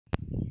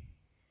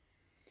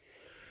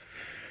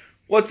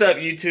What's up,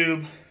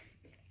 YouTube?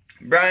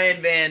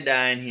 Brian Van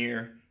Dyne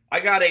here.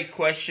 I got a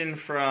question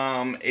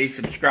from a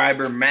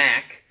subscriber,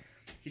 Mac.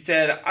 He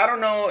said, I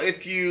don't know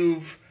if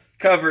you've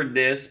covered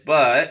this,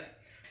 but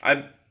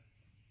I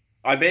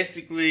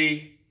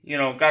basically,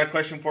 got a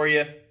question for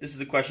you. This is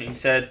the question. He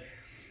said,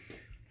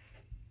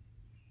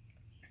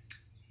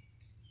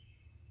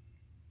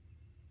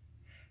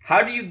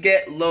 how do you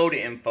get load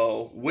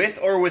info with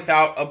or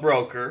without a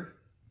broker?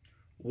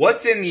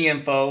 What's in the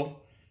info?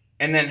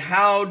 And then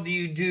how do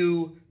you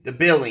do the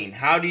billing?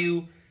 How do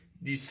you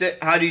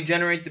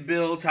generate the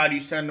bills? How do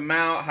you send them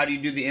out? How do you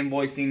do the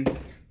invoicing?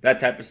 That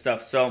type of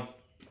stuff. So,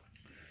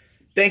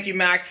 thank you,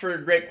 Mac, for a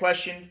great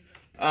question.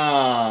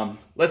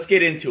 Let's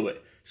get into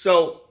it.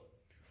 So,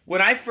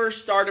 when I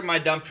first started my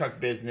dump truck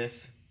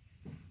business,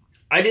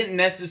 I didn't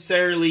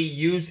necessarily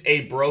use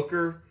a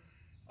broker.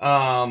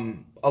 Like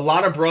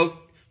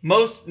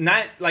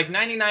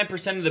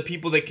 99% of the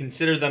people that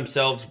consider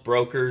themselves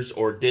brokers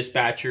or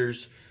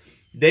dispatchers,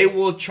 they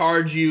will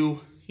charge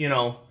you,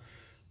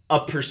 a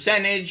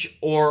percentage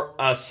or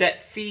a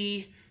set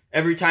fee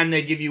every time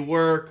they give you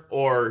work,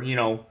 or,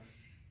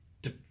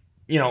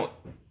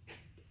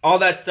 all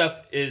that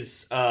stuff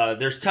is,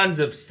 there's tons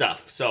of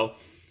stuff. So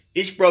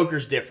each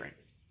broker's different.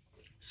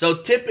 So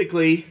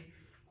typically,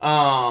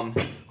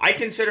 I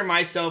consider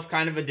myself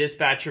kind of a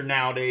dispatcher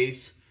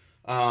nowadays,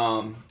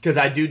 because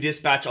I do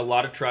dispatch a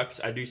lot of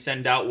trucks. I do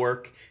send out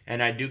work,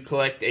 and I do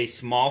collect a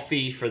small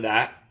fee for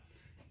that.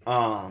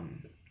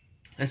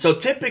 And so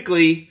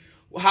typically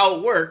how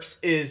it works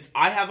is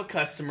I have a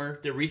customer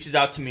that reaches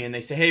out to me and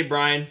they say, hey,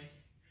 Brian,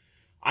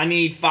 I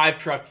need 5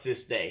 trucks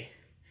this day.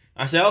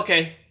 I say,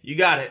 okay, you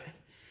got it.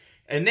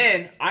 And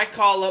then I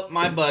call up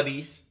my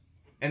buddies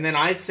and then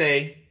I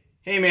say,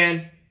 hey,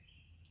 man,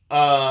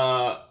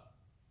 I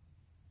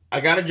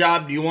got a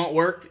job. Do you want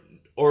work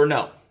or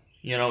no?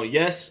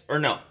 Yes or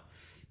no.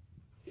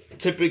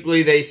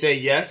 Typically they say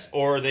yes,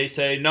 or they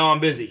say, no, I'm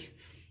busy.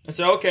 I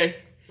say, okay.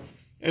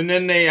 And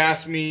then they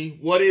ask me,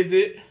 what is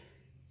it?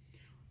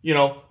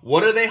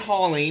 What are they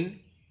hauling?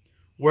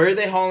 Where are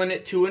they hauling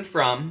it to and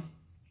from?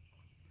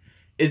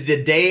 Is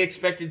the day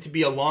expected to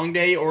be a long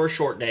day or a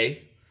short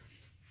day?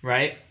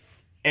 Right?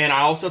 And I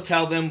also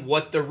tell them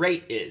what the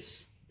rate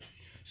is.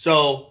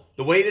 So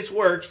the way this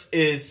works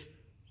is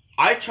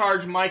I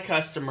charge my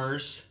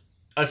customers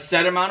a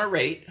set amount of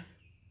rate.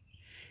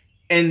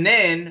 And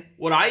then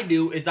what I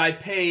do is I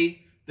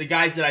pay the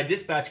guys that I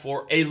dispatch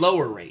for a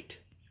lower rate.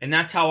 And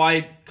that's how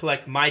I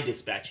collect my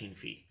dispatching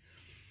fee.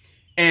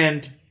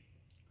 And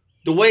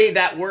the way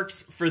that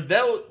works for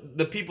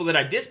the people that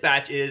I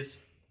dispatch is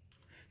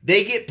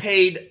they get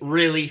paid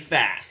really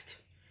fast.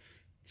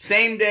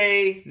 Same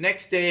day,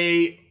 next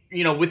day,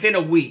 within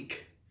a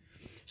week.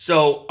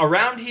 So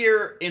around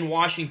here in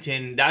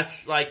Washington,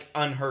 that's like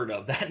unheard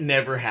of. That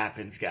never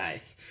happens,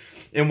 guys.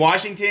 In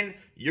Washington,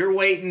 you're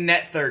waiting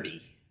net 30.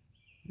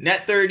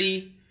 Net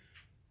 30,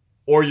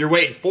 or you're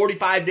waiting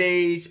 45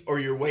 days, or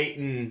you're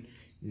waiting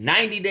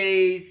 90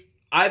 days.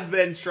 I've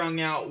been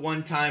strung out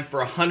one time for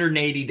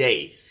 180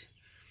 days,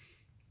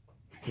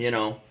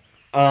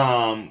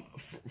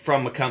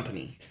 from a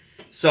company.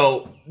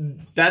 So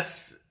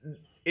that's,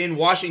 in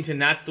Washington,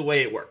 that's the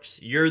way it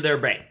works. You're their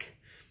bank.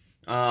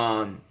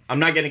 I'm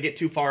not going to get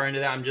too far into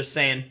that. I'm just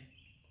saying.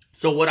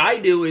 So what I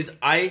do is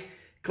I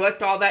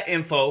collect all that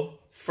info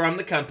from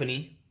the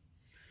company,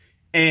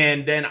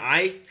 and then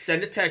I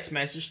send a text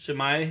message to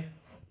one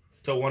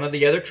of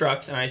the other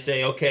trucks, and I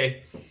say,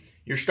 okay,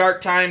 your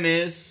start time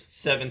is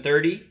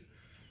 7:30.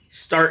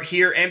 Start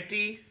here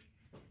empty.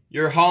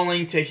 You're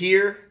hauling to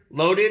here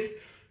loaded.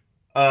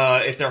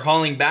 If they're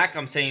hauling back,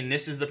 I'm saying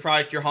this is the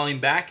product you're hauling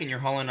back, and you're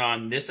hauling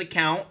on this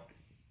account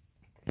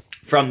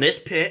from this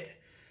pit.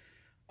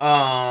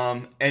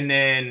 And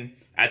then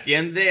at the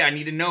end of the day, I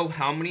need to know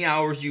how many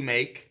hours you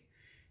make.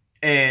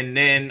 And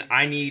then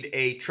I need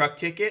a truck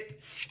ticket.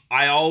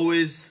 I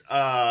always,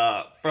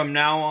 from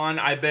now on,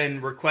 I've been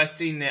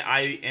requesting that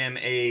I am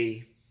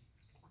a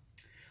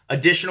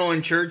additional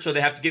insured, so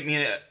they have to get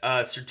me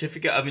a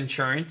certificate of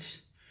insurance,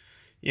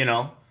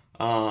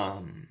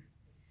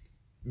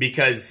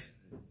 because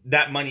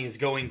that money is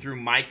going through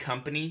my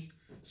company.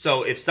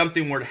 So if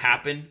something were to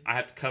happen, I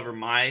have to cover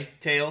my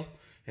tail,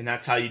 and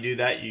that's how you do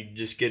that. You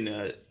just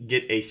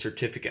get a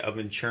certificate of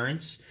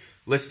insurance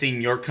listing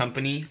your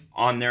company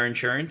on their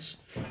insurance.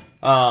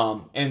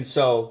 And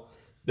so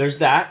there's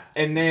that.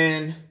 And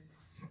then,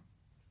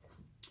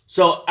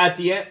 so at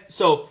the end,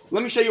 so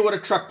let me show you what a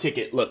truck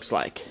ticket looks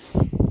like.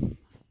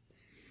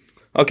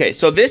 Okay,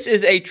 so this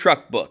is a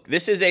truck book.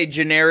 This is a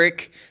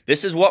generic,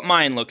 this is what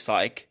mine looks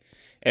like.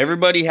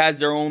 Everybody has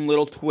their own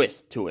little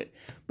twist to it.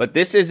 But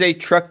this is a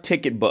truck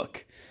ticket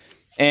book.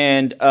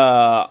 And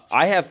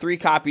I have 3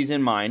 copies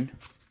in mine.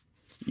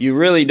 You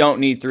really don't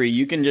need 3.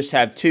 You can just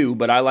have 2,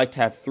 but I like to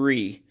have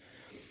 3.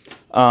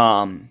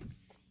 And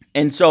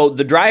so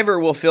the driver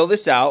will fill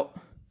this out.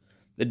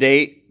 The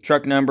date,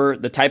 truck number,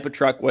 the type of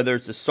truck, whether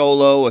it's a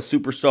solo, a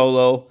super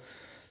solo.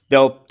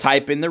 They'll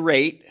type in the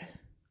rate.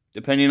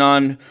 Depending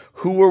on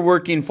who we're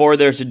working for,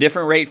 there's a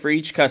different rate for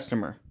each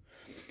customer.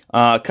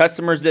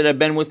 Customers that have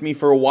been with me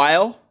for a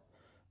while,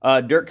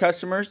 dirt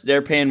customers,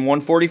 they're paying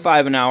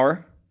 $145 an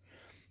hour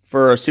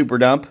for a super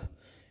dump.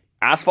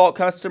 Asphalt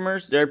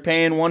customers, they're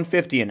paying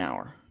 $150 an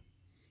hour.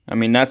 I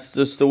mean, that's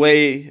just the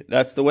way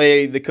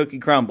the cookie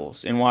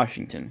crumbles in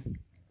Washington.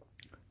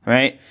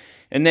 Right?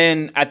 And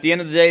then at the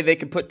end of the day, they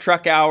can put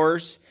truck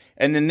hours,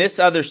 and then this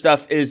other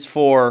stuff is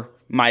for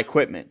my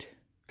equipment,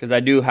 because I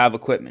do have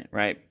equipment,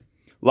 right?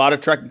 A lot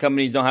of trucking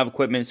companies don't have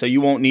equipment, so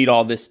you won't need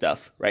all this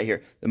stuff right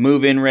here. The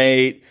move-in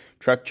rate,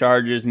 truck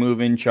charges,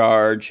 move-in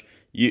charge,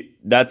 you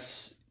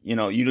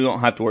don't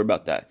have to worry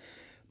about that.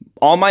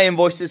 All my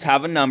invoices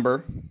have a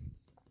number.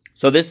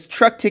 So this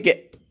truck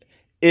ticket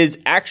is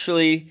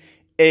actually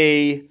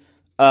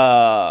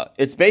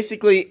it's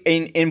basically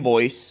an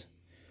invoice,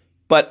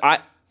 but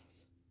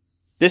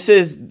this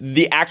is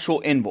the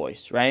actual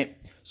invoice, right?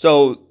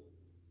 So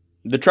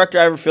the truck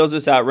driver fills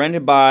this out,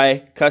 rented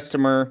by,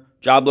 customer,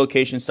 job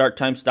location, start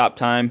time, stop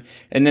time,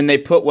 and then they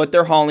put what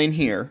they're hauling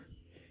here,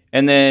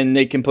 and then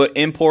they can put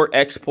import,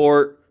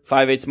 export,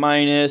 5/8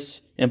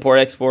 minus, import,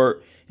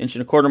 export,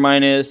 1.25 inch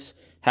minus,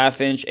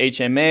 1/2 inch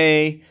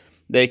HMA.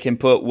 They can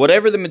put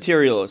whatever the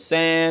material is,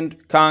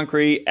 sand,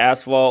 concrete,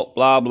 asphalt,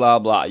 blah, blah,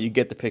 blah. You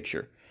get the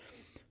picture.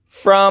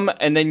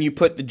 And then you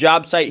put the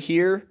job site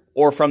here,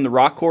 or from the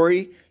rock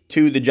quarry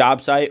to the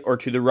job site, or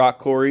to the rock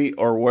quarry,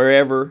 or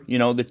wherever,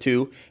 the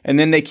two. And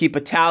then they keep a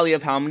tally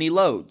of how many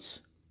loads.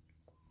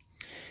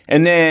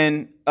 And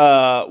then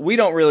we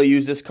don't really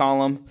use this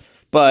column,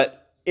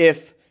 but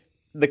if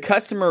the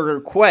customer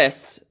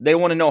requests, they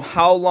want to know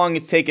how long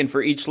it's taken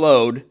for each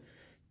load,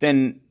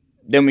 then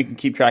we can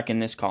keep track in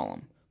this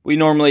column. We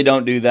normally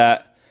don't do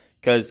that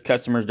because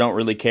customers don't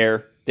really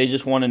care. They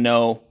just want to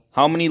know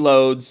how many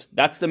loads.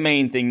 That's the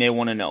main thing they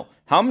want to know.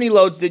 How many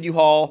loads did you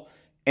haul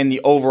and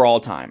the overall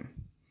time,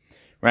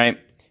 right?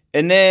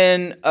 And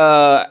then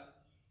I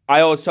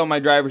always tell my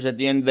drivers at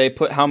the end, they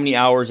put how many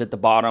hours at the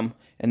bottom,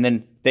 and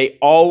then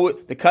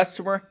the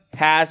customer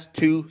has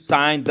to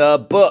sign the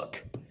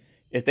book.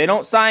 If they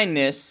don't sign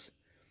this,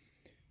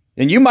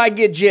 then you might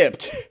get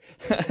gypped.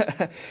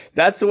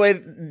 That's the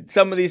way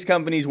some of these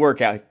companies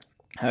work out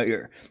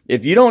here.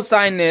 If you don't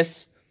sign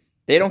this,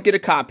 they don't get a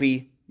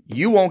copy,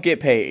 you won't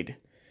get paid.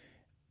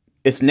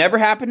 It's never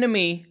happened to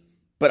me,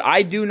 but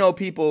I do know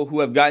people who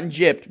have gotten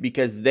gypped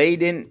because they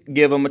didn't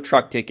give them a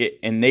truck ticket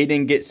and they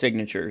didn't get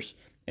signatures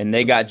and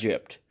they got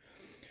gypped.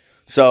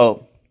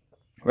 So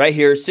right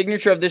here,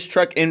 signature of this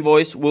truck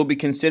invoice will be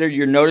considered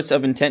your notice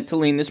of intent to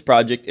lien this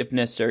project if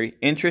necessary.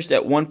 Interest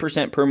at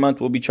 1% per month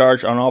will be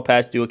charged on all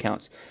past due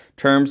accounts.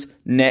 Terms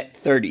net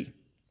 30.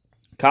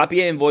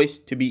 Copy of invoice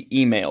to be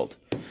emailed.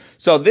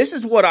 So this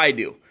is what I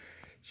do.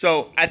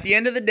 So at the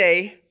end of the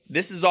day,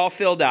 this is all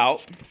filled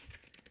out.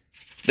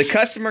 The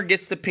customer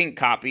gets the pink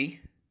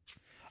copy.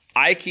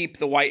 I keep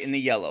the white and the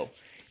yellow.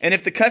 And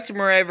if the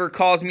customer ever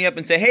calls me up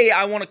and say, hey,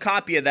 I want a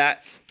copy of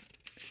that,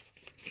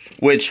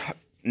 which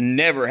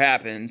never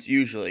happens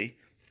usually,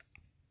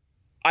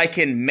 I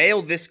can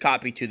mail this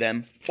copy to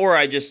them, or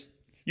I just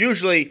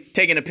usually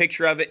taking a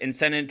picture of it and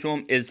sending it to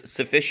them is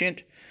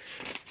sufficient.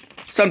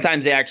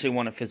 Sometimes they actually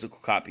want a physical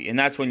copy, and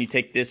that's when you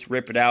take this,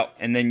 rip it out,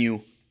 and then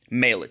you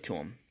mail it to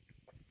them,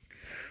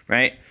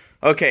 right?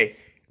 Okay,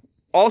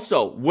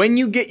 also, when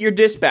you get your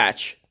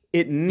dispatch,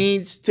 it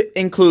needs to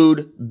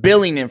include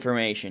billing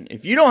information.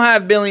 If you don't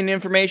have billing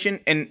information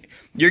and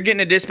you're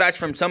getting a dispatch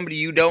from somebody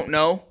you don't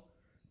know,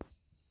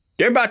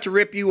 they're about to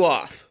rip you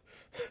off.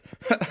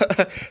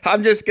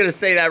 I'm just going to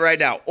say that right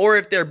now. Or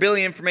if their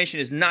billing information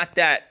is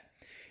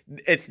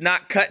it's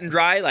not cut and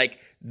dry, like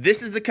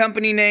this is the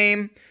company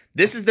name,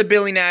 this is the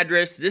billing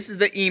address, this is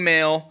the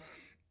email.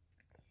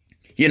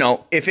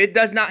 If it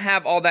does not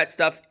have all that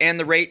stuff and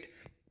the rate,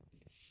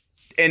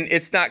 and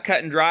it's not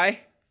cut and dry,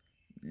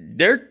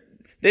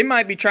 they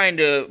might be trying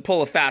to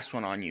pull a fast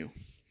one on you.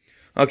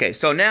 Okay,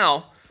 so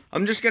now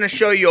I'm just going to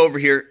show you over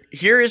here.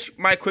 Here is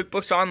my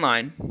QuickBooks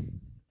Online,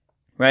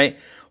 right?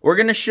 We're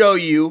going to show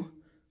you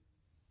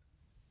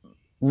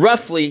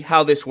roughly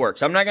how this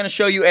works. I'm not going to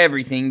show you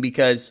everything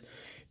because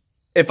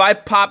if I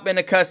pop in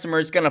a customer,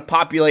 it's going to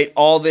populate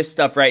all this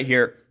stuff right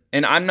here.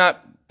 And I'm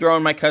not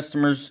throwing my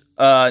customers'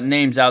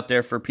 names out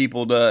there for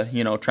people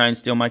to, try and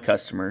steal my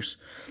customers.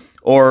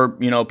 Or,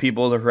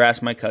 people to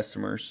harass my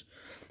customers.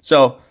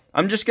 So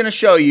I'm just going to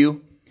show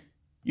you.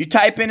 You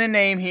type in a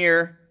name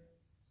here.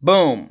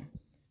 Boom.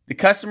 The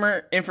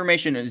customer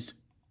information is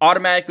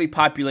automatically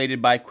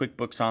populated by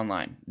QuickBooks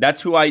Online.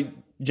 That's who I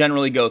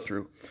generally go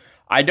through.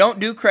 I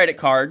don't do credit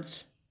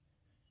cards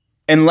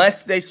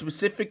unless they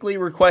specifically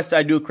request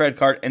I do a credit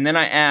card, and then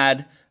I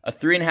add a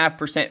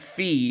 3.5%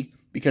 fee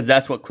because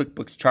that's what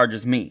QuickBooks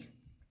charges me.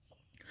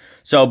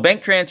 So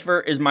bank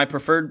transfer is my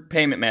preferred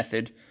payment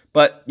method,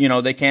 but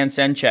they can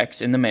send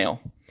checks in the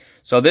mail.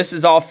 So this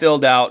is all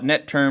filled out.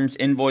 Net terms,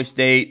 invoice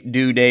date,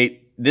 due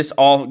date. This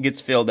all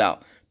gets filled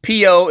out.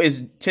 PO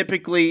is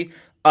typically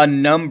a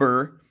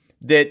number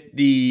that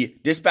the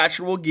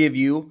dispatcher will give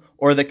you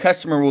or the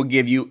customer will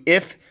give you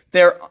if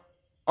they're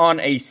on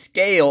a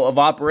scale of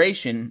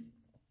operation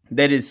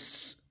that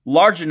is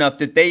large enough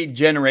that they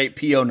generate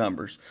PO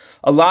numbers.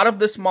 A lot of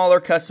the smaller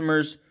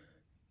customers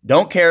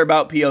don't care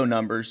about PO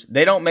numbers.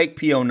 They don't make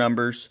PO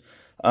numbers.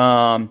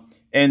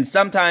 And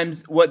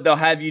sometimes what they'll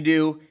have you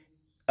do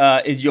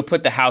is you'll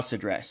put the house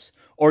address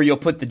or you'll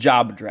put the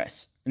job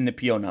address in the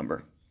PO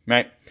number,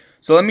 right?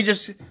 So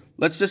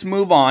let's just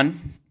move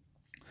on.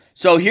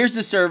 So here's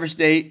the service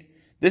date.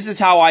 This is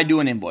how I do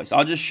an invoice.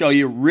 I'll just show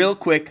you real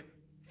quick.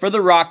 For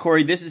the rock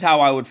quarry, this is how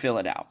I would fill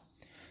it out.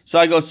 So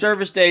I go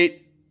service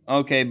date.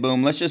 Okay,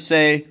 boom. Let's just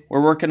say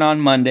we're working on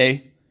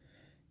Monday.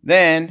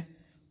 Then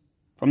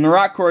from the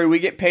rock quarry, we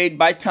get paid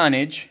by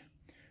tonnage,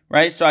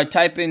 right? So I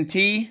type in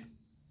T,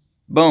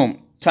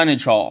 boom,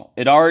 tonnage haul.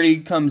 It already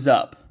comes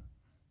up,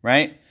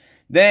 right?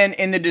 Then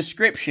in the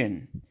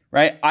description,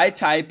 right, I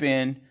type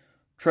in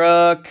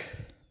truck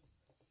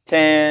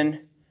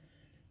 10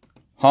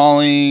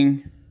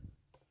 hauling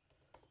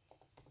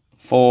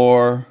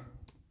for,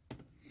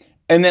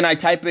 and then I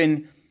type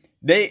in,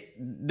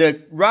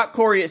 the rock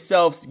quarry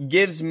itself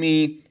gives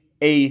me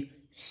a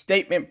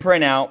statement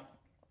printout,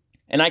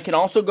 and I can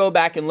also go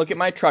back and look at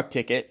my truck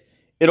ticket.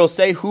 It'll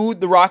say who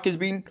the rock is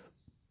being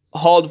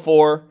hauled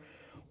for,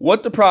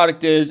 what the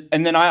product is,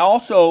 and then I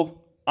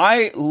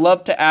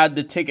love to add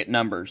the ticket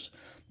numbers,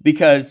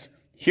 because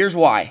here's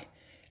why.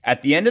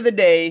 At the end of the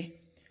day,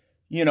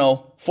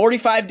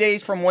 45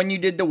 days from when you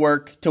did the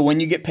work to when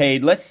you get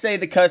paid, let's say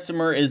the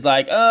customer is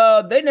like,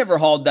 oh, they never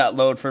hauled that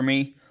load for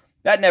me.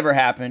 That never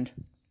happened.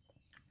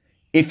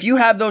 If you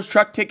have those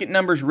truck ticket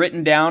numbers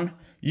written down,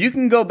 you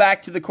can go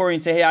back to the quarry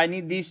and say, hey, I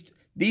need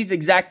these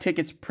exact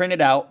tickets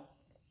printed out,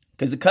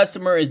 because the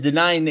customer is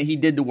denying that he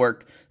did the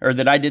work, or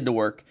that I did the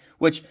work,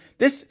 which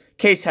this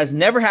case has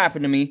never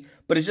happened to me,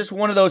 but it's just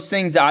one of those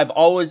things that I've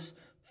always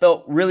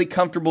felt really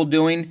comfortable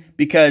doing,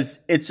 because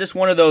it's just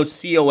one of those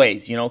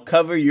COAs,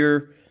 cover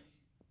your,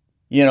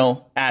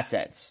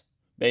 assets,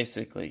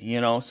 basically,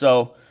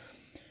 So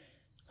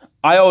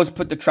I always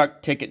put the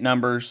truck ticket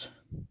numbers,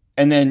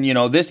 and then,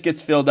 this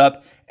gets filled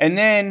up. And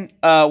then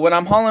when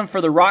I'm hauling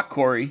for the rock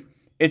quarry,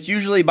 it's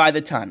usually by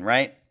the ton,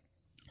 right?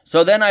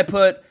 So then I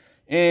put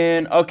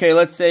in, okay,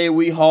 let's say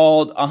we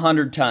hauled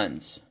 100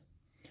 tons,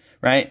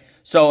 right?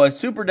 So a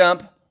super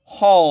dump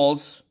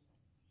hauls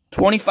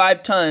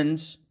 25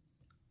 tons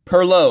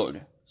per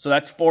load. So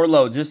that's 4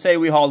 loads. Just say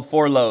we hauled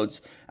 4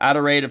 loads at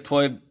a rate of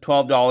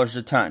 $12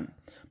 a ton.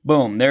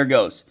 Boom, there it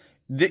goes.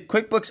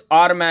 QuickBooks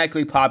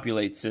automatically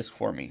populates this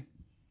for me,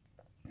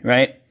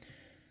 right?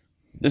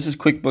 This is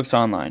QuickBooks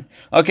Online.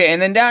 Okay, and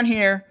then down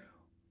here,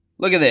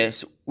 look at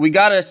this. We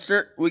got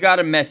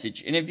a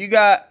message. And if you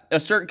got a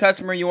certain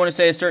customer you want to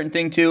say a certain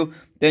thing to,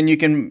 then you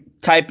can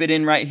type it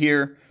in right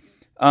here.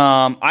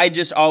 I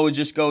always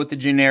just go with the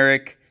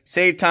generic.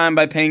 Save time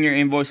by paying your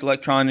invoice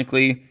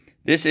electronically.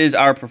 This is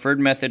our preferred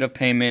method of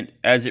payment,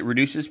 as it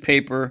reduces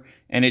paper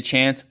and a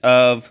chance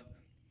of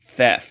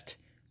theft.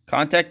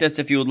 Contact us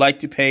if you would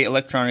like to pay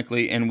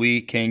electronically, and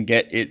we can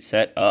get it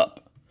set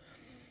up.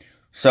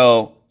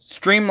 So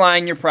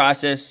streamline your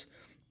process.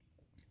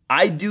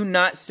 I do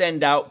not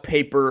send out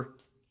paper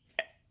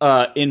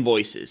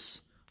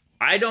invoices.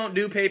 I don't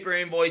do paper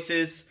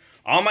invoices.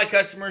 All my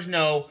customers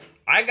know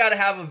I got to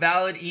have a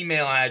valid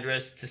email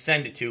address to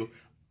send it to.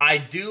 I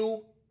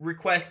do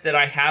request that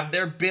I have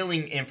their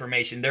billing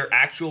information, their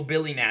actual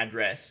billing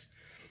address.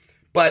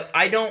 But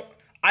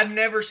I've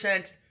never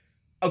sent,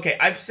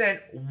 I've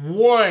sent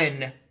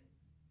one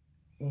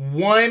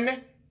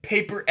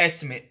paper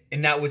estimate,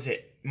 and that was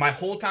it. My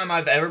whole time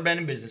I've ever been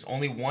in business,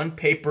 only one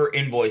paper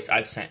invoice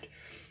I've sent.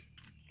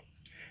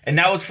 And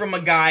that was from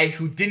a guy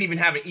who didn't even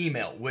have an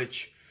email,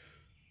 which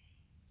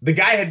the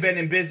guy had been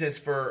in business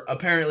for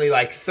apparently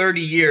like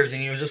 30 years,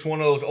 and he was just one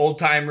of those old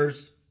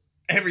timers.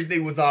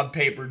 Everything was on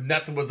paper,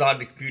 nothing was on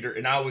the computer,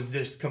 and I was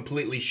just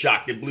completely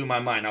shocked. It blew my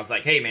mind. I was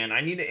like, hey man,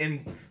 I need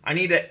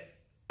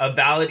a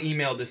valid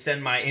email to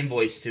send my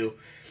invoice to.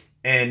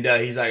 And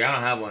he's like, I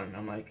don't have one. And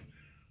I'm like,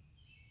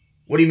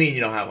 what do you mean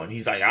you don't have one?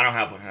 He's like, I don't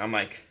have one. And I'm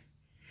like,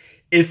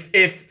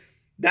 if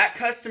that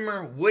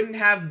customer wouldn't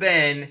have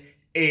been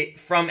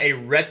from a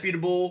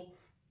reputable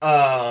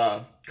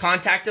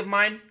contact of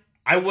mine,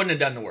 I wouldn't have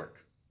done the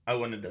work.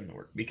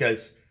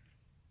 Because,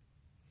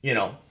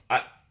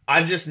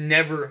 I've just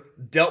never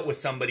dealt with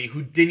somebody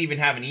who didn't even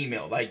have an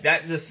email. Like,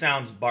 that just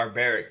sounds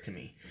barbaric to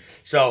me.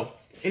 So,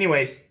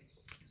 anyways,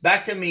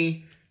 back to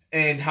me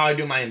and how I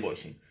do my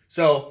invoicing.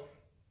 So,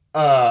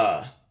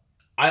 I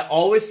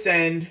always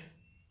send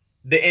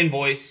the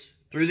invoice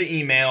through the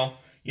email.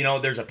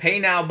 There's a pay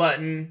now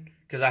button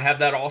because I have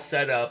that all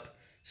set up.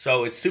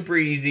 So, it's super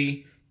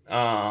easy.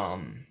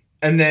 And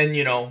then,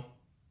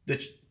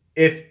 let's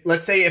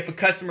say if a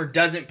customer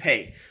doesn't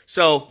pay.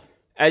 So,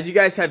 as you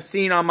guys have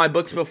seen on my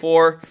books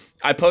before,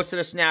 I posted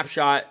a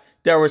snapshot.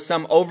 There were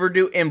some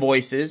overdue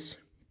invoices.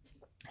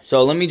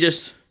 So let me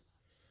just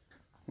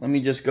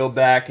go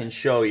back and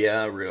show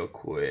you real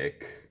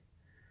quick.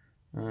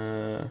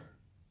 Do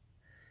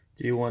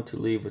you want to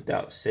leave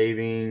without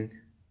saving?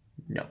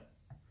 No.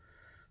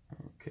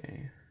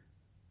 Okay.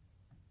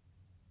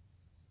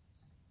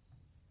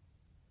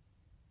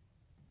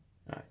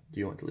 All right. Do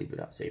you want to leave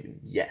without saving?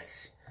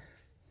 Yes.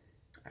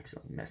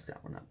 accidentally messed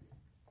that one up.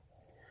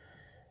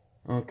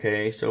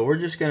 Okay, so we're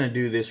just going to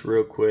do this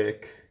real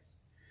quick.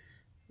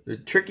 The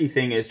tricky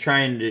thing is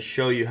trying to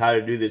show you how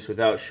to do this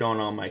without showing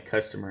all my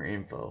customer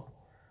info.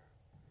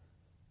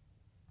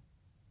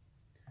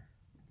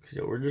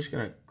 So we're just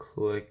going to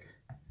click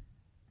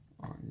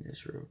on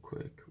this real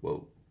quick.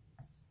 Whoa.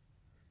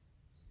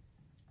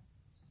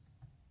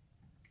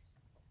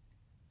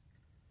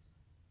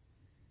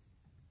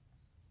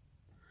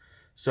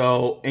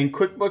 So in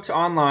QuickBooks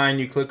Online,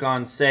 you click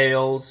on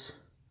Sales.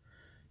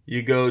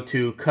 You go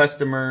to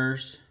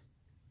Customers.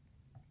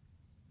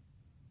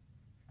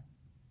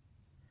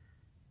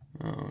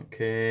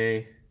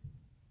 Okay.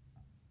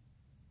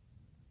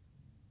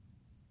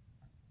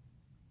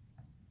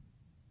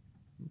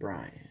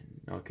 Brian.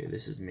 Okay,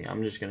 this is me.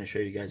 I'm just going to show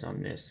you guys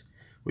on this.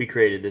 We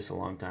created this a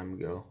long time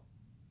ago.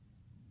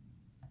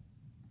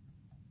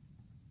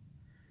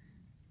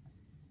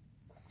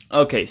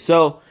 Okay,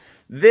 so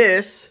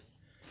this,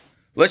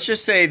 let's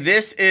just say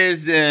this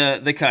is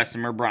the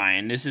customer,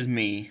 Brian. This is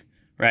me,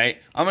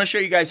 right? I'm going to show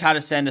you guys how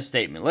to send a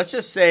statement. Let's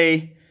just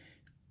say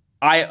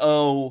I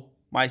owe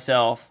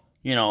myself,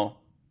 you know,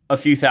 a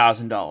few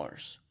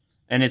 $1,000s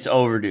and it's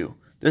overdue.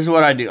 This is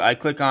what I do. I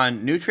click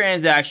on New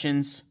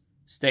Transactions,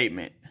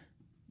 Statement.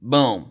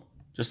 Boom.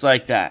 Just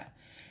like that.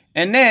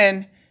 And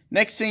then,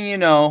 next thing you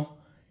know,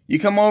 you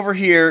come over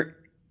here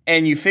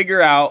and you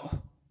figure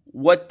out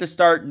what the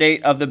start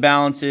date of the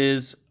balance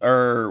is,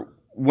 or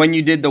when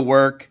you did the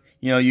work.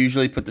 You know,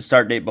 usually put the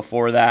start date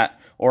before that,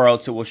 or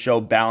else it will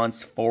show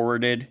balance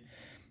forwarded.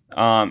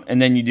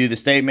 And then you do the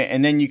statement,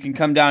 and then you can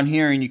come down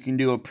here and you can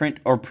do a print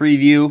or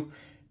preview,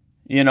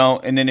 you know,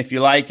 and then if you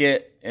like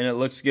it and it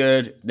looks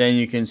good, then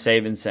you can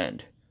save and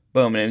send.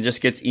 Boom, and it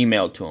just gets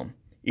emailed to them.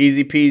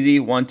 Easy peasy,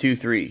 1, 2,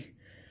 3.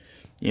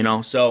 You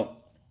know, so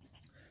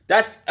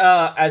that's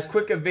as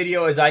quick a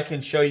video as I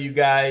can show you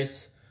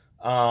guys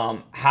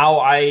how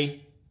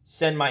I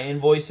send my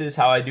invoices,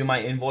 how I do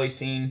my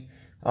invoicing.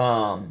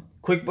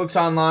 QuickBooks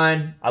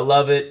Online, I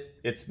love it.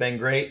 It's been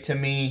great to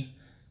me.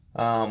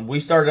 We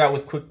started out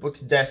with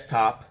QuickBooks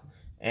Desktop,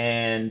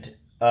 and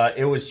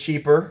it was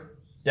cheaper,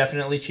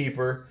 definitely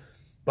cheaper.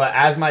 But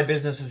as my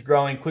business was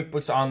growing,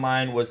 QuickBooks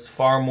Online was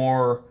far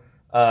more,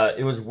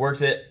 it was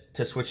worth it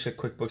to switch to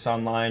QuickBooks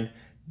Online.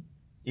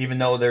 Even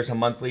though there's a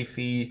monthly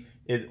fee,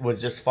 it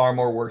was just far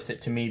more worth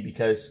it to me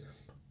because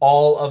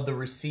all of the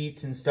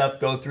receipts and stuff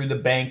go through the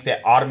bank that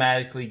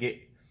automatically get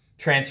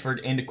transferred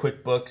into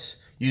QuickBooks.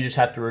 You just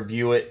have to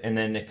review it and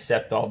then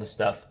accept all the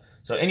stuff.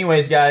 So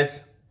anyways,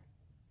 guys,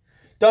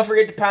 don't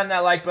forget to pound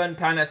that like button,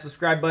 pound that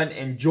subscribe button,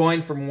 and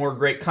join for more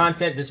great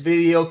content. This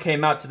video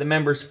came out to the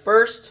members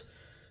first.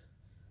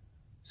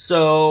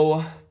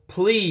 So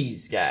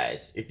please,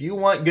 guys, if you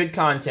want good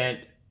content,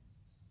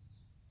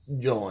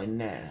 join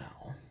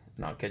now.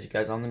 And I'll catch you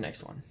guys on the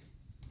next one.